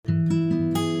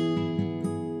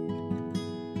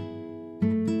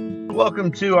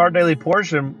Welcome to Our Daily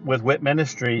Portion with WIT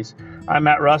Ministries. I'm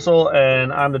Matt Russell,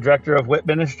 and I'm the director of WIT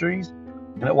Ministries.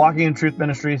 And at Walking in Truth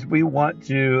Ministries, we want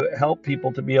to help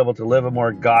people to be able to live a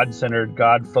more God-centered,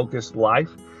 God-focused life,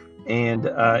 and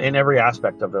in every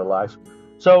aspect of their life.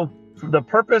 So the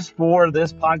purpose for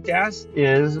this podcast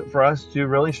is for us to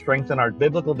really strengthen our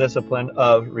biblical discipline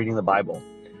of reading the Bible.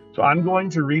 So I'm going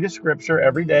to read a scripture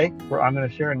every day where I'm going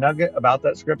to share a nugget about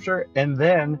that scripture, and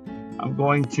then I'm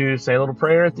going to say a little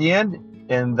prayer at the end,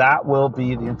 and that will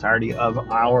be the entirety of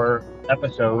our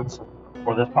episodes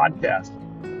for this podcast.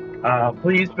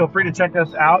 Please feel free to check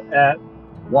us out at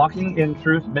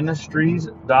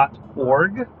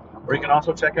walkingintruthministries.org, or you can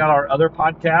also check out our other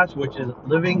podcast, which is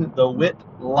Living the WIT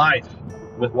Life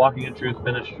with Walking in Truth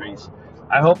Ministries.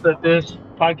 I hope that this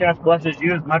podcast blesses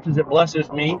you as much as it blesses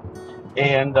me.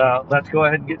 And let's go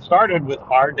ahead and get started with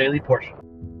our daily portion.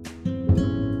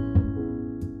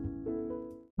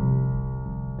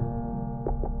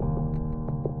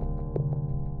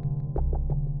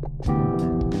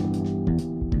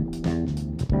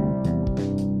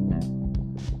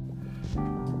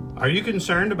 Are you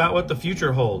concerned about what the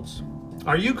future holds?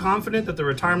 Are you confident that the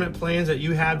retirement plans that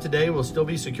you have today will still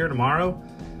be secure tomorrow?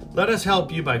 Let us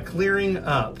help you by clearing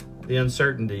up the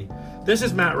uncertainty. This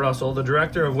is Matt Russell, the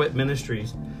director of WIT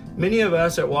Ministries. Many of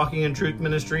us at Walking in Truth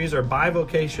Ministries are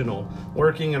bivocational,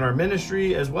 working in our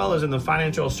ministry as well as in the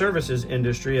financial services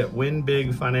industry at Win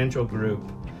Big Financial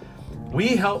Group. We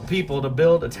help people to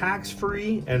build a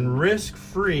tax-free and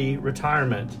risk-free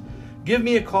retirement. Give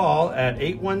me a call at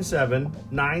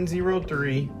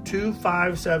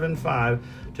 817-903-2575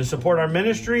 to support our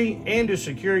ministry and to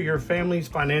secure your family's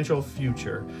financial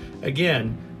future.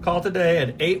 Again, call today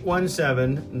at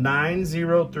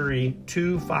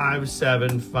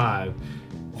 817-903-2575.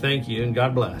 Thank you and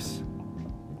God bless.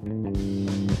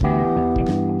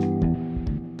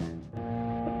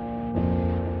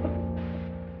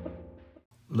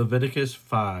 Leviticus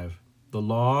 5, the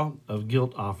law of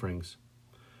guilt offerings.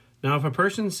 Now, if a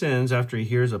person sins after he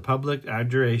hears a public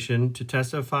adjuration to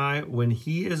testify when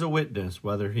he is a witness,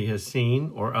 whether he has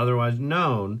seen or otherwise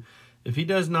known, if he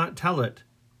does not tell it,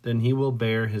 then he will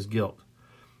bear his guilt.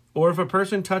 Or if a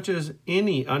person touches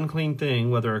any unclean thing,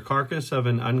 whether a carcass of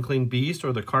an unclean beast,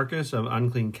 or the carcass of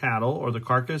unclean cattle, or the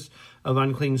carcass of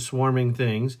unclean swarming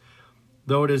things,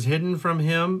 though it is hidden from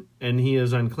him and he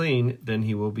is unclean, then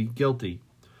he will be guilty.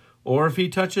 Or if he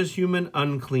touches human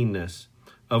uncleanness,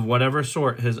 of whatever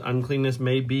sort his uncleanness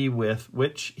may be with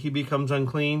which he becomes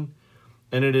unclean,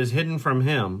 and it is hidden from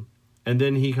him, and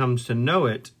then he comes to know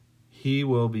it, he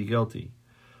will be guilty.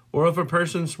 Or if a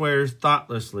person swears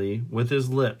thoughtlessly with his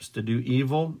lips to do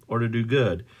evil or to do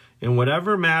good, in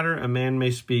whatever matter a man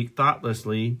may speak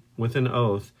thoughtlessly with an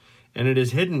oath, and it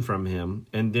is hidden from him,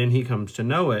 and then he comes to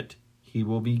know it, he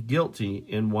will be guilty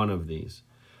in one of these.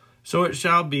 So it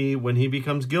shall be, when he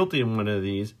becomes guilty in one of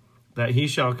these, that he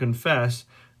shall confess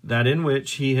that in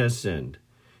which he has sinned.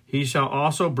 He shall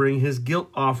also bring his guilt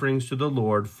offerings to the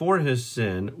Lord for his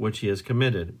sin which he has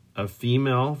committed, a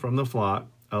female from the flock,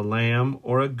 a lamb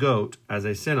or a goat as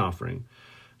a sin offering.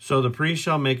 So the priest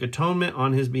shall make atonement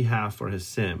on his behalf for his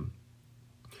sin.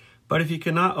 But if he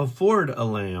cannot afford a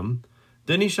lamb,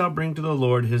 then he shall bring to the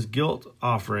Lord his guilt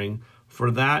offering for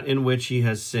that in which he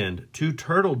has sinned, 2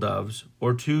 turtle doves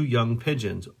or 2 young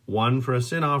pigeons, one for a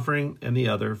sin offering and the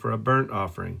other for a burnt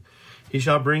offering. He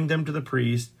shall bring them to the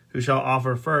priest, who shall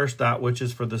offer first that which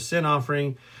is for the sin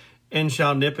offering, and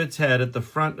shall nip its head at the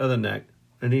front of the neck,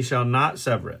 and he shall not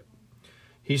sever it.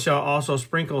 He shall also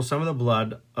sprinkle some of the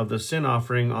blood of the sin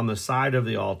offering on the side of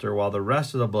the altar, while the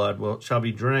rest of the blood shall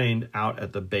be drained out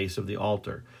at the base of the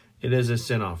altar. It is a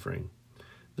sin offering.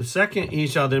 The second he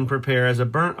shall then prepare as a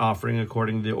burnt offering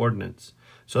according to the ordinance.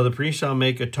 So the priest shall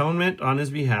make atonement on his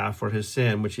behalf for his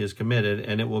sin which he has committed,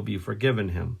 and it will be forgiven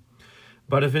him.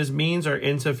 But if his means are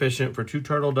insufficient for 2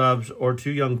 turtle doves or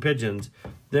 2 young pigeons,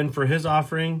 then for his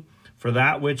offering, for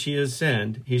that which he has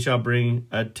sinned, he shall bring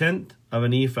 1/10 of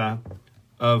an ephah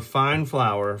of fine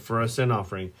flour for a sin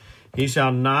offering. He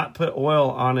shall not put oil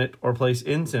on it or place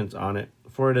incense on it,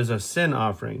 for it is a sin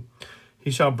offering.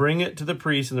 He shall bring it to the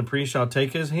priest, and the priest shall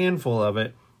take his handful of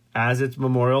it as its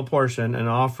memorial portion, and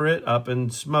offer it up in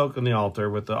smoke on the altar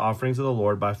with the offerings of the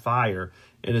Lord by fire.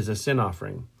 It is a sin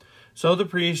offering. So the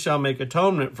priest shall make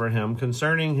atonement for him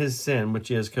concerning his sin which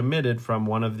he has committed from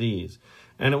one of these,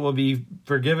 and it will be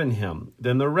forgiven him.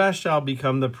 Then the rest shall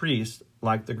become the priest,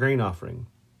 like the grain offering.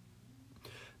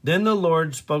 Then the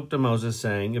Lord spoke to Moses,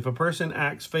 saying, if a person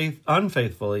acts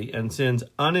unfaithfully and sins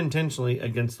unintentionally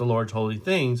against the Lord's holy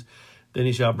things, then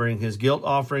he shall bring his guilt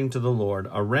offering to the Lord,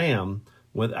 a ram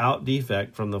without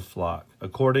defect from the flock,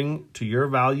 according to your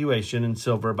valuation in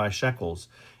silver by shekels,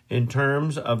 in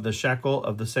terms of the shekel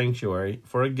of the sanctuary,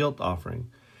 for a guilt offering.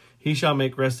 He shall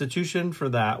make restitution for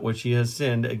that which he has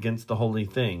sinned against the holy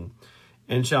thing,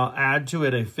 and shall add to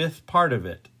it a fifth part of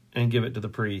it, and give it to the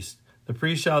priest. The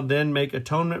priest shall then make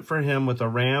atonement for him with a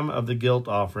ram of the guilt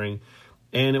offering,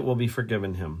 and it will be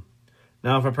forgiven him.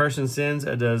 Now, if a person sins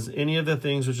and does any of the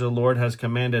things which the Lord has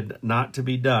commanded not to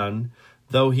be done,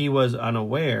 though he was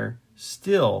unaware,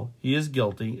 still he is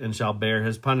guilty and shall bear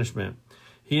his punishment.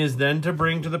 He is then to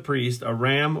bring to the priest a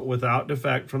ram without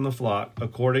defect from the flock,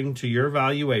 according to your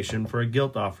valuation, for a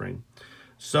guilt offering.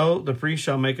 So the priest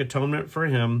shall make atonement for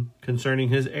him concerning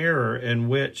his error in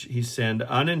which he sinned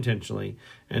unintentionally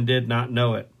and did not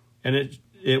know it, and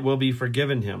it will be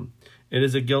forgiven him. It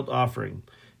is a guilt offering.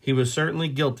 He was certainly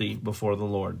guilty before the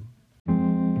Lord.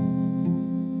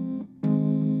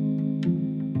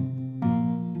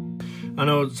 I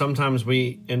know sometimes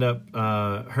we end up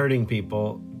hurting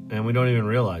people and we don't even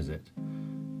realize it.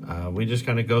 We just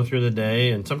kind of go through the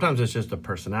day, and sometimes it's just a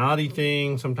personality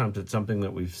thing. Sometimes it's something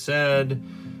that we've said,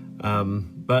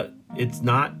 but it's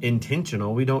not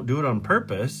intentional. We don't do it on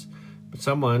purpose, but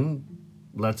someone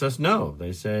lets us know.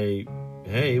 They say,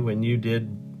 hey, when you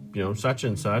did, such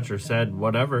and such, or said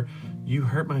whatever, you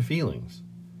hurt my feelings.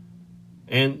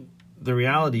 And the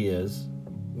reality is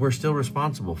we're still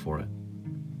responsible for it.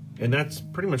 And that's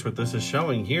pretty much what this is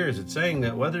showing here, is it's saying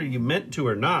that whether you meant to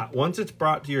or not, once it's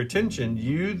brought to your attention,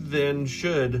 you then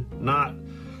should not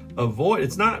avoid.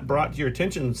 It's not brought to your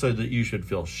attention so that you should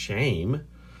feel shame.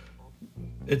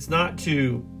 It's not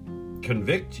to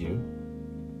convict you.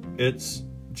 It's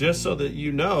just so that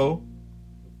you know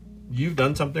you've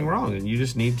done something wrong, and you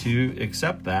just need to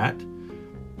accept that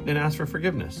and ask for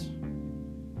forgiveness.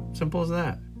 Simple as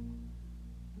that.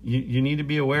 You need to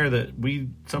be aware that we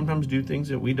sometimes do things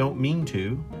that we don't mean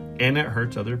to, and it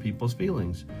hurts other people's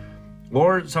feelings.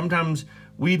 Or sometimes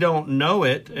we don't know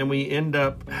it, and we end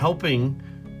up helping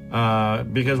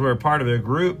because we're a part of a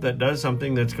group that does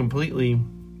something that's completely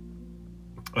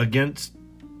against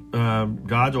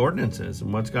God's ordinances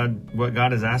and what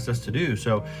God has asked us to do.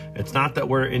 So it's not that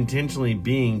we're intentionally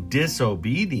being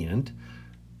disobedient,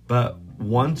 but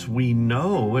once we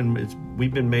know and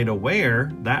we've been made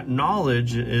aware, that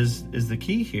knowledge is the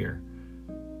key here.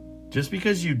 Just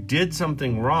because you did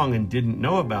something wrong and didn't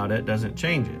know about it doesn't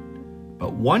change it.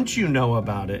 But once you know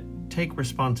about it, take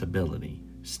responsibility.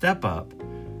 Step up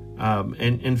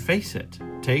and face it.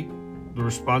 Take the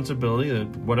responsibility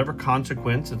of whatever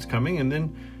consequence that's coming, and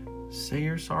then say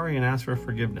you're sorry and ask for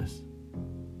forgiveness.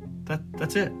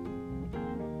 That's it.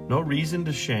 No reason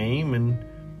to shame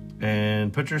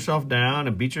and put yourself down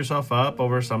and beat yourself up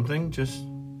over something. Just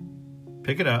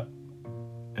pick it up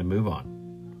and move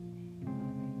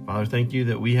on. Father, thank you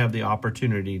that we have the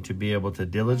opportunity to be able to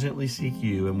diligently seek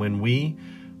you. And when we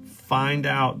find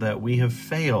out that we have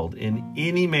failed in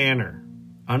any manner,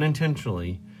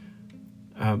 unintentionally,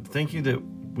 thank you that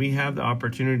we have the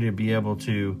opportunity to be able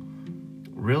to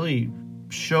really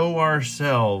show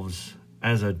ourselves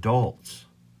as adults,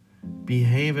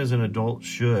 behave as an adult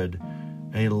should,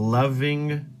 a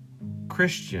loving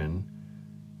Christian,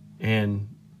 and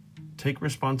take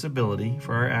responsibility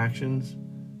for our actions.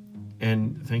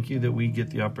 And thank you that we get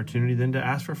the opportunity then to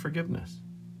ask for forgiveness.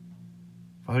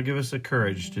 Father, give us the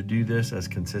courage to do this as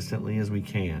consistently as we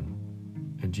can.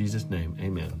 In Jesus' name,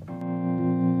 amen.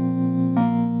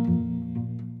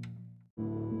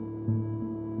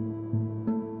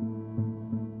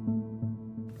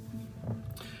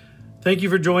 Thank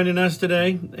you for joining us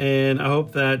today, and I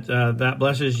hope that that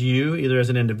blesses you either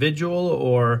as an individual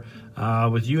or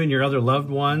with you and your other loved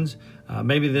ones.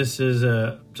 Maybe this is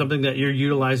something that you're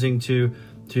utilizing to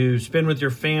spend with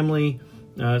your family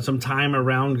some time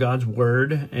around God's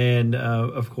Word, and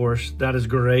of course, that is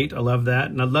great. I love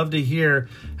that, and I'd love to hear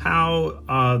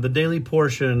how the Daily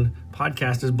Portion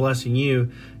podcast is blessing you.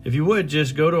 If you would,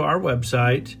 just go to our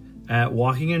website at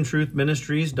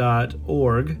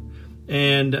walkingintruthministries.org.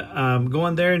 And go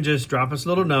on there and just drop us a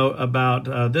little note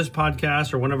about this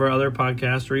podcast or one of our other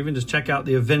podcasts, or even just check out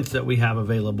the events that we have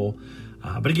available.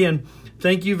 But again,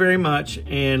 thank you very much,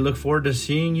 and look forward to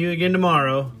seeing you again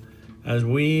tomorrow as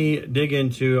we dig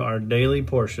into our daily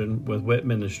portion with WIT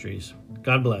Ministries.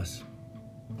 God bless.